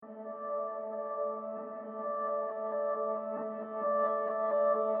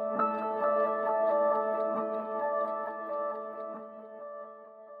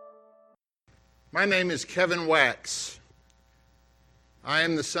My name is Kevin Wax. I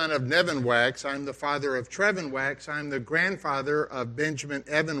am the son of Nevin Wax. I'm the father of Trevin Wax. I'm the grandfather of Benjamin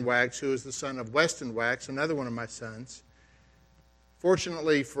Evan Wax, who is the son of Weston Wax, another one of my sons.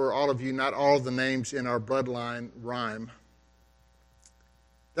 Fortunately for all of you, not all of the names in our bloodline rhyme.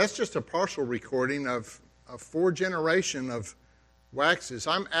 That's just a partial recording of a 4th generation of Waxes.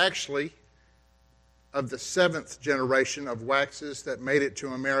 I'm actually of the 7th generation of Waxes that made it to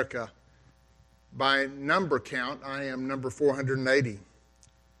America. By number count, I am number 480.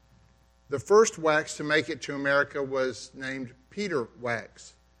 The first Wax to make it to America was named Peter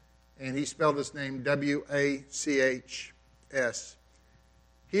Wax, and he spelled his name W-A-C-H-S.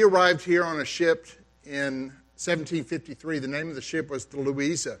 He arrived here on a ship in 1753. The name of the ship was the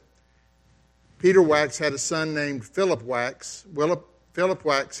Louisa. Peter Wax had a son named Philip Wax. Philip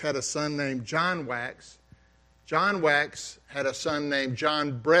Wax had a son named John Wax. John Wax had a son named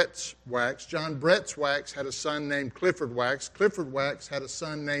John Bretz Wax. John Bretz Wax had a son named Clifford Wax. Clifford Wax had a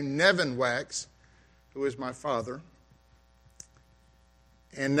son named Nevin Wax, who is my father.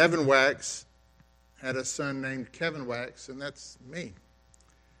 And Nevin Wax had a son named Kevin Wax, and that's me.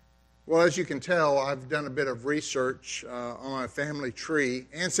 Well, as you can tell, I've done a bit of research on my family tree.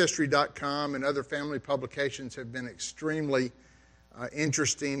 Ancestry.com and other family publications have been extremely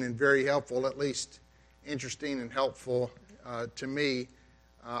interesting and very helpful, at least interesting and helpful to me.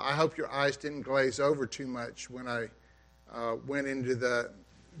 I hope your eyes didn't glaze over too much when I went into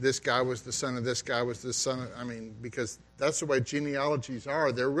this guy was the son of this guy was the son of, because that's the way genealogies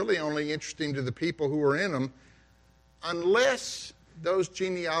are. They're really only interesting to the people who are in them, unless those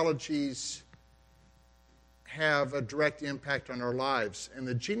genealogies have a direct impact on our lives. And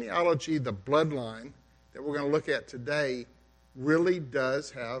the genealogy, the bloodline that we're going to look at today, really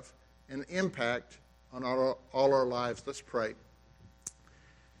does have an impact on all our lives. Let's pray.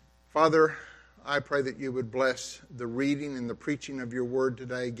 Father, I pray that you would bless the reading and the preaching of your word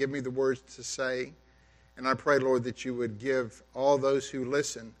today. Give me the words to say. And I pray, Lord, that you would give all those who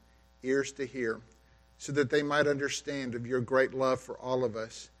listen ears to hear, so that they might understand of your great love for all of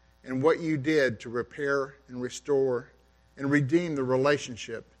us and what you did to repair and restore and redeem the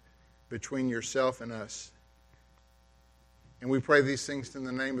relationship between yourself and us. And we pray these things in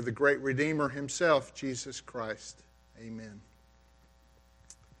the name of the great Redeemer himself, Jesus Christ. Amen.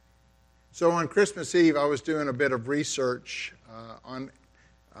 So on Christmas Eve, I was doing a bit of research on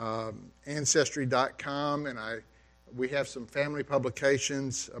Ancestry.com, and we have some family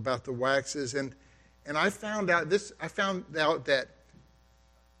publications about the Waxes, and I found out that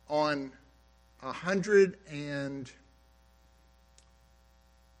on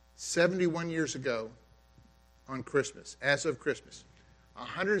 171 years ago, on Christmas, as of Christmas,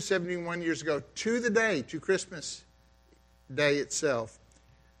 171 years ago, to the day, to Christmas Day itself,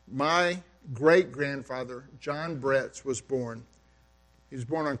 my great-grandfather, John Bretz, was born. He was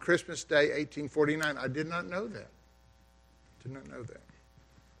born on Christmas Day, 1849. I did not know that.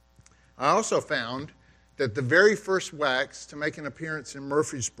 I also found that the very first Wax to make an appearance in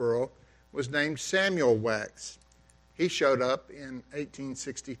Murfreesboro was named Samuel Wax. He showed up in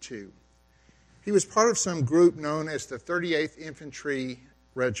 1862. He was part of some group known as the 38th Infantry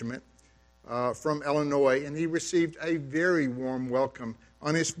Regiment from Illinois, and he received a very warm welcome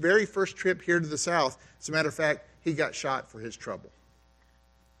on his very first trip here to the South. As a matter of fact, he got shot for his trouble.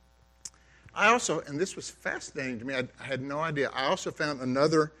 I also, and this was fascinating to me, I had no idea, I also found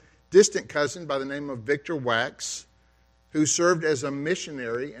another distant cousin by the name of Victor Wax, who served as a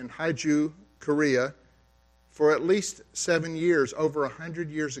missionary in Haeju, Korea, for at least 7 years, over 100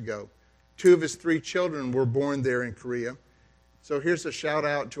 years ago. 2 of his 3 children were born there in Korea. So here's a shout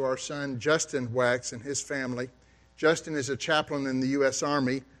out to our son, Justin Wax, and his family. Justin is a chaplain in the U.S.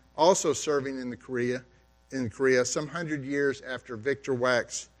 Army, also serving in Korea, some 100 years after Victor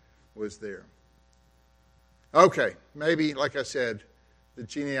Wax was there. Okay, maybe, like I said, the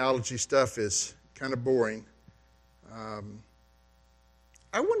genealogy stuff is kind of boring. I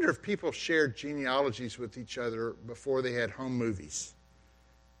wonder if people shared genealogies with each other before they had home movies.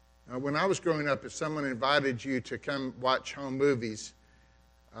 When I was growing up, if someone invited you to come watch home movies,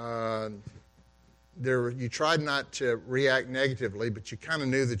 you tried not to react negatively, but you kind of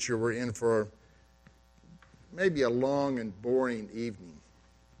knew that you were in for maybe a long and boring evening.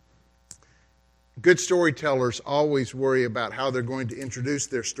 Good storytellers always worry about how they're going to introduce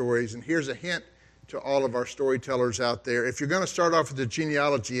their stories, and here's a hint to all of our storytellers out there. If you're going to start off with a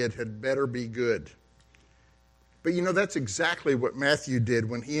genealogy, it had better be good. But you know, that's exactly what Matthew did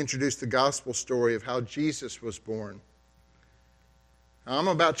when he introduced the gospel story of how Jesus was born. Now, I'm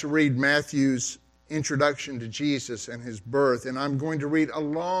about to read Matthew's introduction to Jesus and his birth, and I'm going to read a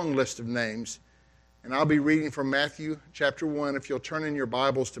long list of names And I'll be reading from Matthew chapter 1, if you'll turn in your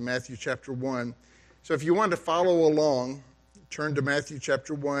Bibles to Matthew chapter 1. So if you want to follow along, turn to Matthew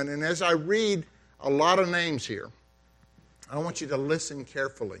chapter 1. And as I read a lot of names here, I want you to listen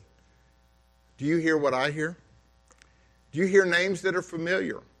carefully. Do you hear what I hear? Do you hear names that are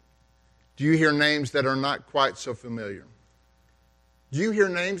familiar? Do you hear names that are not quite so familiar? Do you hear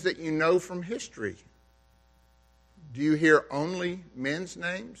names that you know from history? Do you hear only men's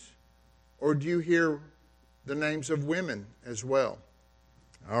names? Or do you hear the names of women as well?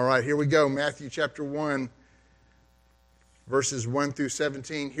 All right, here we go. Matthew chapter 1, verses 1 through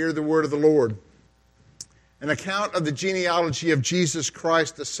 17. Hear the word of the Lord. An account of the genealogy of Jesus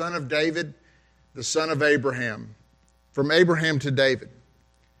Christ, the son of David, the son of Abraham. From Abraham to David.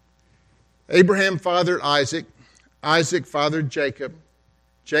 Abraham fathered Isaac. Isaac fathered Jacob.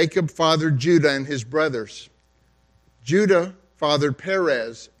 Jacob fathered Judah and his brothers. Judah fathered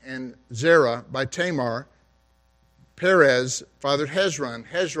Perez and Zerah by Tamar. Perez fathered Hezron.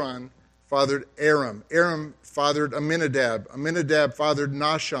 Hezron fathered Aram. Aram fathered Amminadab. Amminadab fathered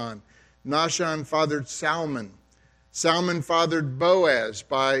Nahshon. Nahshon fathered Salmon. Salmon fathered Boaz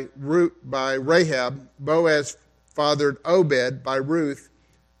by Rahab. Boaz fathered Obed by Ruth.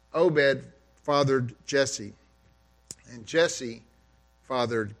 Obed fathered Jesse. And Jesse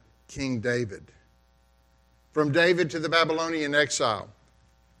fathered King David. From David to the Babylonian exile.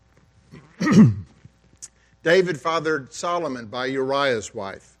 David fathered Solomon by Uriah's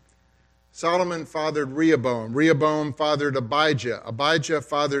wife. Solomon fathered Rehoboam. Rehoboam fathered Abijah. Abijah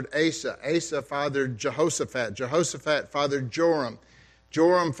fathered Asa. Asa fathered Jehoshaphat. Jehoshaphat fathered Joram.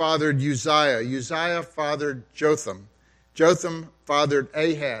 Joram fathered Uzziah. Uzziah fathered Jotham. Jotham fathered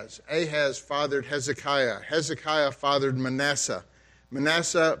Ahaz. Ahaz fathered Hezekiah. Hezekiah fathered Manasseh.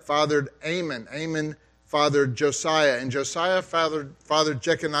 Manasseh fathered Amon. Amon fathered Josiah. And Josiah fathered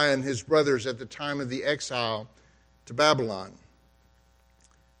Jeconiah and his brothers at the time of the exile to Babylon.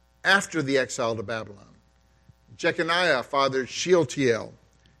 After the exile to Babylon, Jeconiah fathered Shealtiel.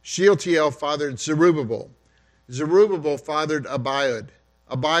 Shealtiel fathered Zerubbabel. Zerubbabel fathered Abiud.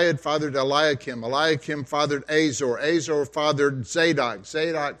 Abiud fathered Eliakim. Eliakim fathered Azor. Azor fathered Zadok.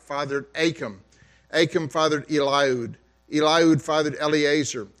 Zadok fathered Achim. Achim fathered Eliud. Eliud fathered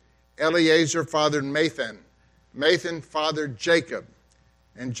Eleazar. Eleazar fathered Mathan. Mathan fathered Jacob.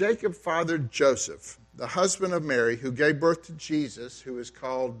 And Jacob fathered Joseph, the husband of Mary, who gave birth to Jesus, who is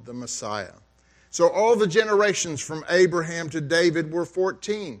called the Messiah. So all the generations from Abraham to David were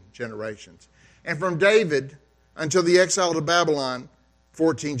 14 generations. And from David until the exile to Babylon,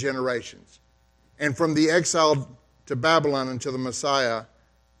 14 generations. And from the exile to Babylon until the Messiah,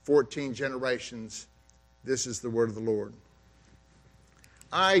 14 generations. This is the word of the Lord.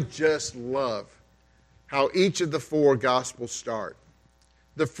 I just love how each of the four Gospels start.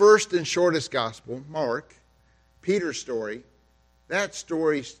 The first and shortest Gospel, Mark, Peter's story, that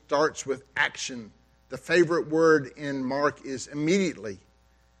story starts with action. The favorite word in Mark is immediately.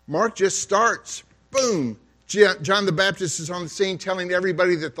 Mark just starts, boom. John the Baptist is on the scene telling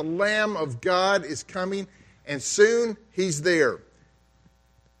everybody that the Lamb of God is coming, and soon he's there.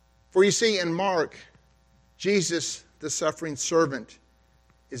 For you see, in Mark, Jesus, the suffering servant,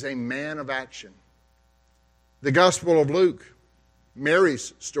 is a man of action. The Gospel of Luke,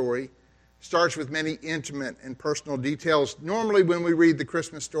 Mary's story, starts with many intimate and personal details. Normally when we read the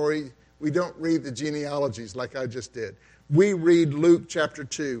Christmas story, we don't read the genealogies like I just did. We read Luke chapter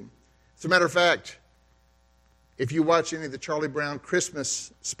 2. As a matter of fact, if you watch any of the Charlie Brown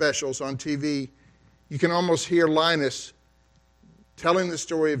Christmas specials on TV, you can almost hear Linus telling the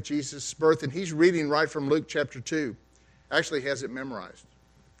story of Jesus' birth, and he's reading right from Luke chapter 2. Actually has it memorized.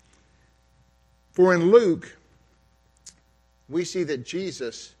 For in Luke, we see that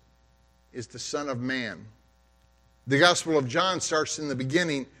Jesus is the Son of Man. The Gospel of John starts in the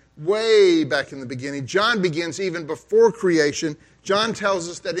beginning, way back in the beginning. John begins even before creation. John tells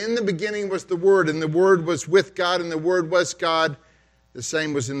us that in the beginning was the Word, and the Word was with God, and the Word was God. The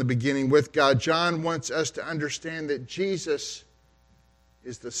same was in the beginning with God. John wants us to understand that Jesus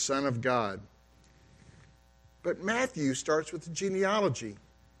is the Son of God. But Matthew starts with the genealogy.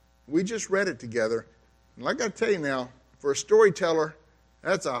 We just read it together. And I got to tell you now, for a storyteller,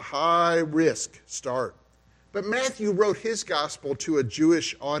 that's a high-risk start. But Matthew wrote his gospel to a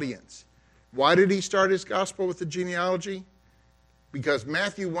Jewish audience. Why did he start his gospel with the genealogy? Because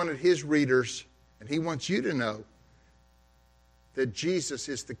Matthew wanted his readers, and he wants you to know, that Jesus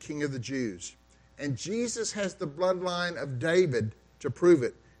is the King of the Jews. And Jesus has the bloodline of David to prove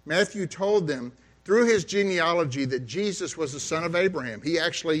it. Matthew told them through his genealogy that Jesus was the son of Abraham. He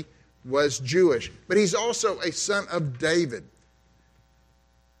actually was Jewish, but he's also a son of David.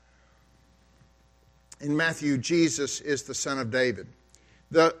 In Matthew, Jesus is the son of David.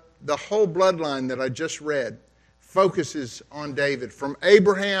 The whole bloodline that I just read focuses on David. From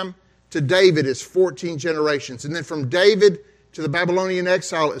Abraham to David is 14 generations. And then from David to the Babylonian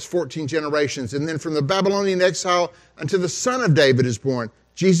exile is 14 generations. And then from the Babylonian exile until the son of David is born,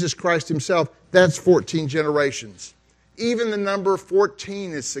 Jesus Christ himself, that's 14 generations. Even the number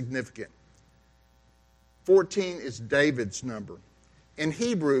 14 is significant. 14 is David's number. In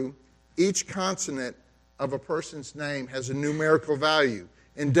Hebrew, each consonant of a person's name has a numerical value.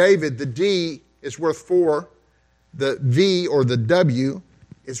 In David, the D is worth 4, the V or the W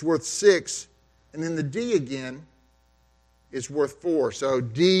is worth 6, and then the D again is worth 4. So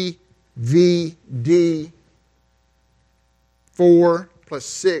D, V, D, 4 plus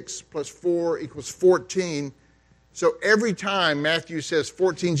 6 plus 4 equals 14. So every time Matthew says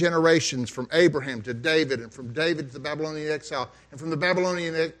 14 generations from Abraham to David, and from David to the Babylonian exile, and from the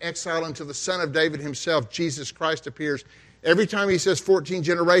Babylonian exile until the son of David himself, Jesus Christ, appears, every time he says 14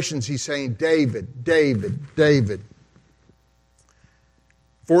 generations, he's saying David, David, David.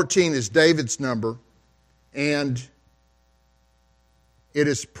 14 is David's number, and it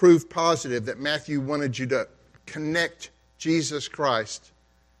is proof positive that Matthew wanted you to connect Jesus Christ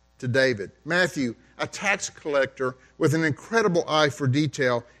to David. Matthew, a tax collector with an incredible eye for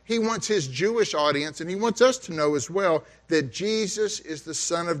detail, he wants his Jewish audience, and he wants us to know as well, that Jesus is the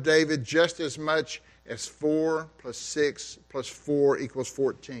son of David just as much as 4 plus 6 plus 4 equals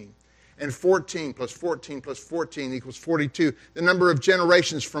 14. And 14 plus 14 plus 14 equals 42. The number of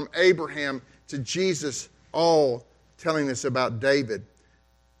generations from Abraham to Jesus, all telling us about David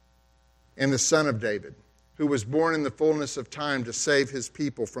and the son of David, who was born in the fullness of time to save his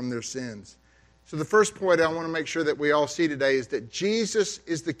people from their sins. So the first point I want to make sure that we all see today is that Jesus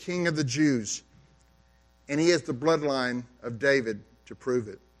is the King of the Jews, and he has the bloodline of David to prove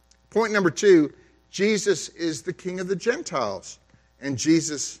it. Point number 2, Jesus is the King of the Gentiles, and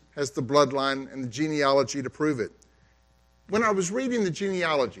Jesus has the bloodline and the genealogy to prove it. When I was reading the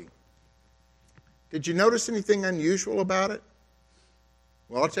genealogy, did you notice anything unusual about it?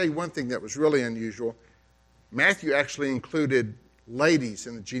 Well, I'll tell you one thing that was really unusual. Matthew actually included ladies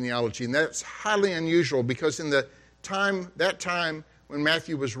in the genealogy, and that's highly unusual because in that time when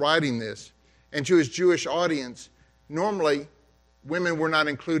Matthew was writing this, and to his Jewish audience, normally women were not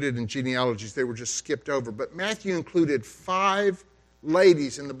included in genealogies. They were just skipped over. But Matthew included 5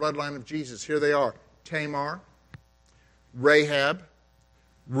 ladies in the bloodline of Jesus. Here they are: Tamar, Rahab,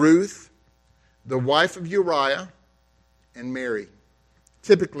 Ruth, the wife of Uriah, and Mary.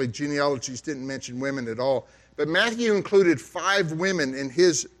 Typically, genealogies didn't mention women at all. But Matthew included 5 women in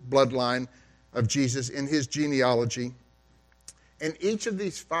his bloodline of Jesus, in his genealogy. And each of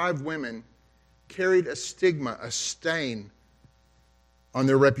these 5 women carried a stigma, a stain on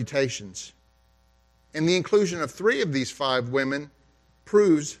their reputations. And the inclusion of 3 of these 5 women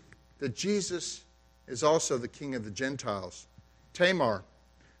proves that Jesus is also the King of the Gentiles. Tamar,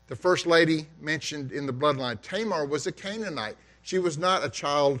 the first lady mentioned in the bloodline. Tamar was a Canaanite. She was not a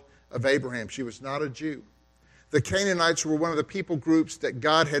child of Abraham. She was not a Jew. The Canaanites were one of the people groups that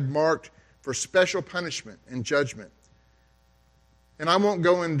God had marked for special punishment and judgment. And I won't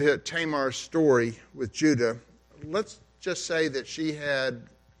go into Tamar's story with Judah. Let's just say that she had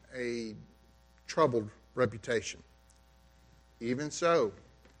a troubled reputation. Even so,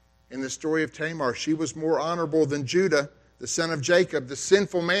 in the story of Tamar, she was more honorable than Judah, the son of Jacob, the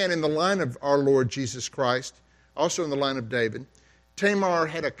sinful man in the line of our Lord Jesus Christ, also in the line of David. Tamar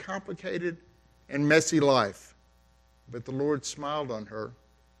had a complicated and messy life. But the Lord smiled on her,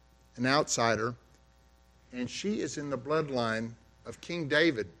 an outsider, and she is in the bloodline of King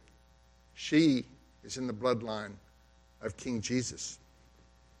David. She is in the bloodline of King Jesus.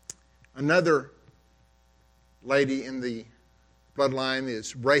 Another lady in the bloodline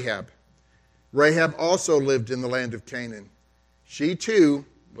is Rahab. Rahab also lived in the land of Canaan. She too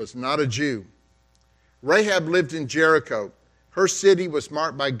was not a Jew. Rahab lived in Jericho. Her city was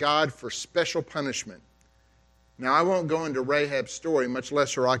marked by God for special punishment. Now, I won't go into Rahab's story, much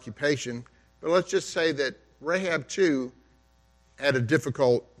less her occupation, but let's just say that Rahab, too, had a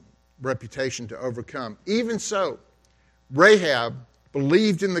difficult reputation to overcome. Even so, Rahab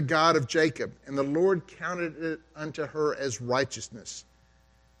believed in the God of Jacob, and the Lord counted it unto her as righteousness.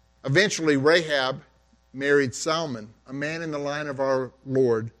 Eventually, Rahab married Salmon, a man in the line of our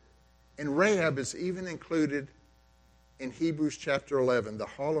Lord, and Rahab is even included in Hebrews chapter 11, the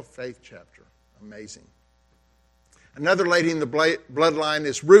Hall of Faith chapter. Amazing. Another lady in the bloodline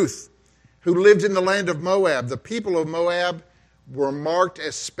is Ruth, who lived in the land of Moab. The people of Moab were marked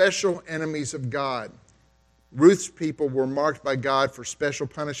as special enemies of God. Ruth's people were marked by God for special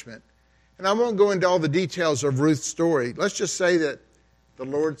punishment. And I won't go into all the details of Ruth's story. Let's just say that the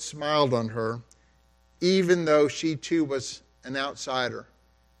Lord smiled on her, even though she too was an outsider.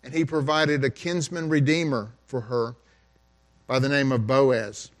 And he provided a kinsman redeemer for her by the name of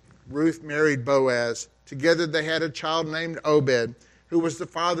Boaz. Ruth married Boaz. Together they had a child named Obed, who was the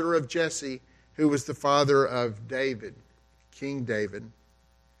father of Jesse, who was the father of David, King David.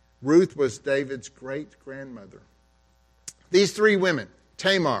 Ruth was David's great-grandmother. These three women,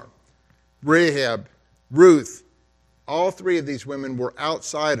 Tamar, Rahab, Ruth, all three of these women were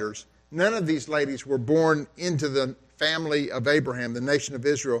outsiders. None of these ladies were born into the family of Abraham, the nation of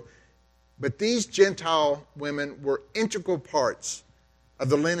Israel. But these Gentile women were integral parts of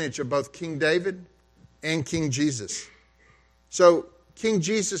the lineage of both King David and King Jesus. So King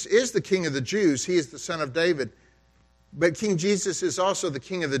Jesus is the King of the Jews. He is the son of David. But King Jesus is also the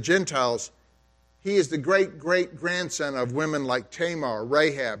King of the Gentiles. He is the great-great-grandson of women like Tamar,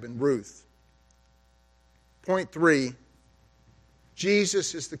 Rahab, and Ruth. Point 3,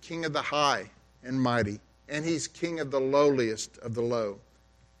 Jesus is the King of the high and mighty, and he's King of the lowliest of the low.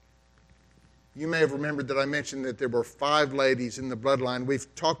 You may have remembered that I mentioned that there were 5 ladies in the bloodline.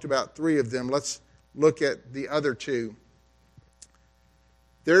 We've talked about 3 of them. Let's look at the other 2.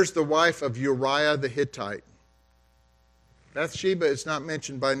 There's the wife of Uriah the Hittite. Bathsheba is not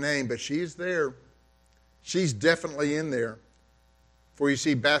mentioned by name, but she's there. She's definitely in there. For you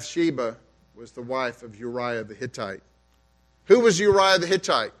see, Bathsheba was the wife of Uriah the Hittite. Who was Uriah the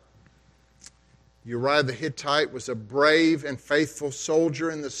Hittite? Uriah the Hittite was a brave and faithful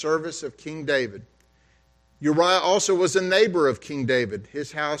soldier in the service of King David. Uriah also was a neighbor of King David.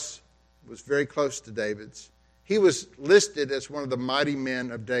 His house was very close to David's. He was listed as one of the mighty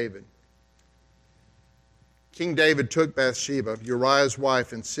men of David. King David took Bathsheba, Uriah's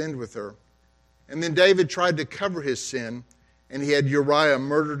wife, and sinned with her. And then David tried to cover his sin, and he had Uriah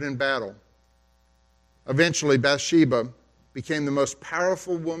murdered in battle. Eventually, Bathsheba became the most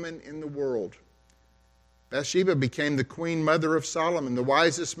powerful woman in the world. Bathsheba became the queen mother of Solomon, the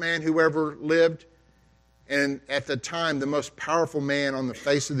wisest man who ever lived, and at the time, the most powerful man on the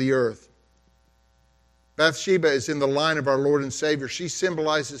face of the earth. Bathsheba is in the line of our Lord and Savior. She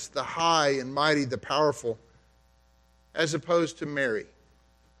symbolizes the high and mighty, the powerful, as opposed to Mary,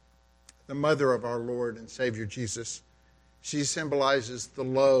 the mother of our Lord and Savior Jesus. She symbolizes the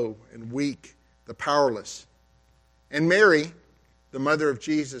low and weak, the powerless. And Mary, the mother of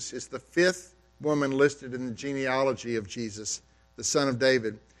Jesus, is the 5th woman listed in the genealogy of Jesus, the son of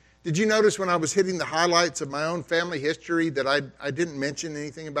David. Did you notice when I was hitting the highlights of my own family history that I didn't mention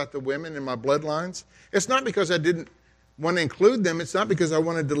anything about the women in my bloodlines? It's not because I didn't want to include them. It's not because I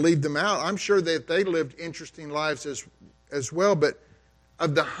wanted to leave them out. I'm sure that they lived interesting lives as well. But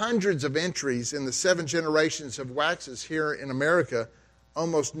of the hundreds of entries in the 7 generations of Waxes here in America,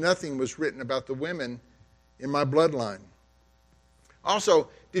 almost nothing was written about the women in my bloodline. Also,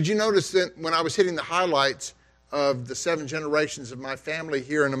 did you notice that when I was hitting the highlights of the 7 generations of my family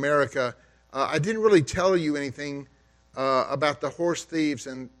here in America, I didn't really tell you anything about the horse thieves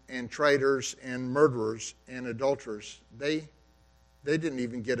and traitors and murderers and adulterers. They didn't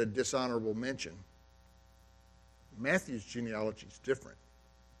even get a dishonorable mention. Matthew's genealogy is different.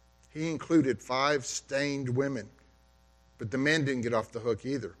 He included 5 stained women, but the men didn't get off the hook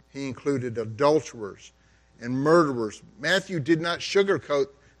either. He included adulterers and murderers. Matthew did not sugarcoat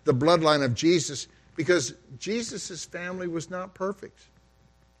the bloodline of Jesus because Jesus' family was not perfect.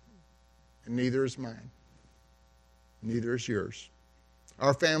 And neither is mine. Neither is yours.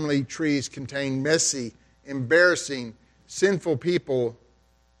 Our family trees contain messy, embarrassing, sinful people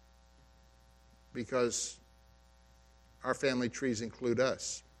because our family trees include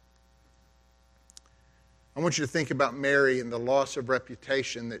us. I want you to think about Mary and the loss of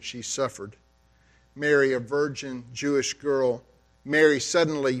reputation that she suffered. Mary, a virgin Jewish girl, Mary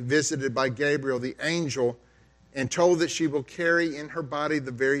suddenly visited by Gabriel, the angel, and told that she will carry in her body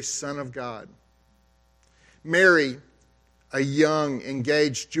the very Son of God. Mary, a young,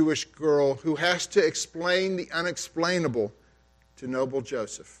 engaged Jewish girl who has to explain the unexplainable to noble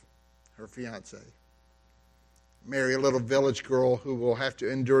Joseph, her fiancé. Mary, a little village girl who will have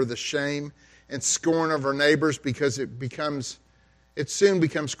to endure the shame and scorn of her neighbors because it soon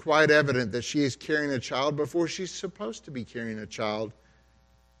becomes quite evident that she is carrying a child before she's supposed to be carrying a child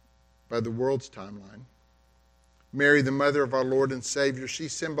by the world's timeline. Mary, the mother of our Lord and Savior, she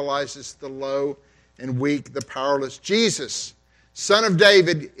symbolizes the low and weak, the powerless. Jesus, son of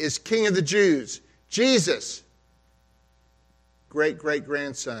David, is King of the Jews. Jesus,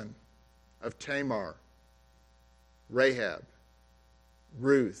 great-great-grandson of Tamar, Rahab,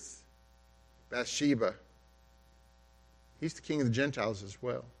 Ruth, Bathsheba. He's the King of the Gentiles as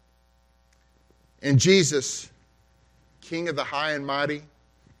well. And Jesus, King of the high and mighty,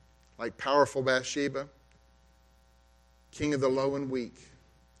 like powerful Bathsheba, King of the low and weak,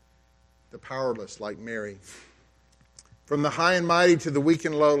 the powerless like Mary. From the high and mighty to the weak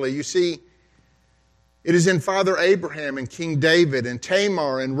and lowly. You see, it is in Father Abraham and King David and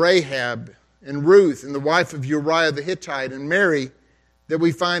Tamar and Rahab and Ruth and the wife of Uriah the Hittite and Mary that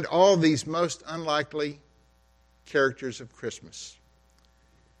we find all these most unlikely characters of Christmas.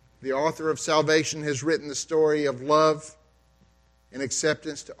 The author of salvation has written the story of love and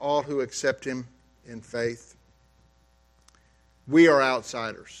acceptance to all who accept him in faith. We are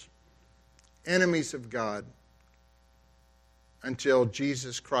outsiders, enemies of God, until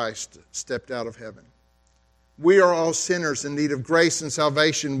Jesus Christ stepped out of heaven. We are all sinners in need of grace and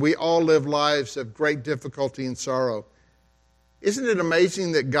salvation. We all live lives of great difficulty and sorrow. Isn't it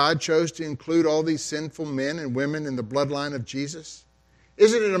amazing that God chose to include all these sinful men and women in the bloodline of Jesus?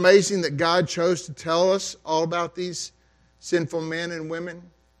 Isn't it amazing that God chose to tell us all about these sinful men and women?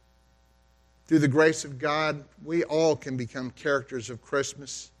 Through the grace of God, we all can become characters of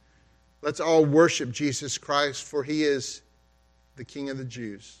Christmas. Let's all worship Jesus Christ, for He is the King of the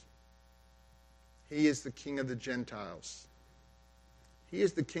Jews. He is the King of the Gentiles. He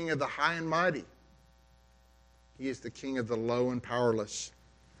is the King of the high and mighty. He is the King of the low and powerless.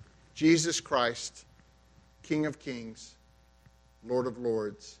 Jesus Christ, King of kings, Lord of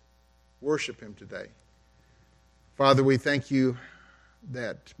lords. Worship Him today. Father, we thank You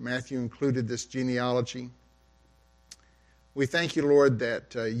that Matthew included this genealogy. We thank You, Lord,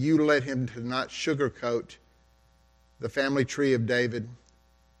 that You led him to not sugarcoat the family tree of David,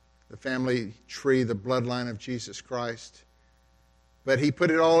 the family tree, the bloodline of Jesus Christ. But He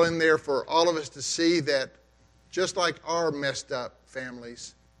put it all in there for all of us to see that just like our messed up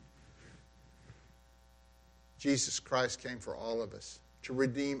families, Jesus Christ came for all of us, to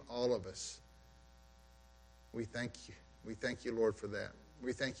redeem all of us. We thank You. We thank You, Lord, for that.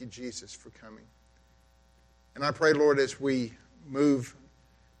 We thank You, Jesus, for coming. And I pray, Lord, as we move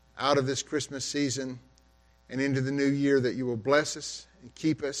out of this Christmas season and into the new year, that You will bless us and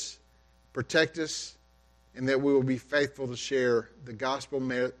keep us, protect us, and that we will be faithful to share the gospel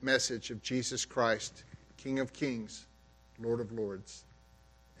message of Jesus Christ, King of kings, Lord of lords.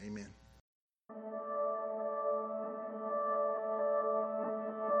 Amen.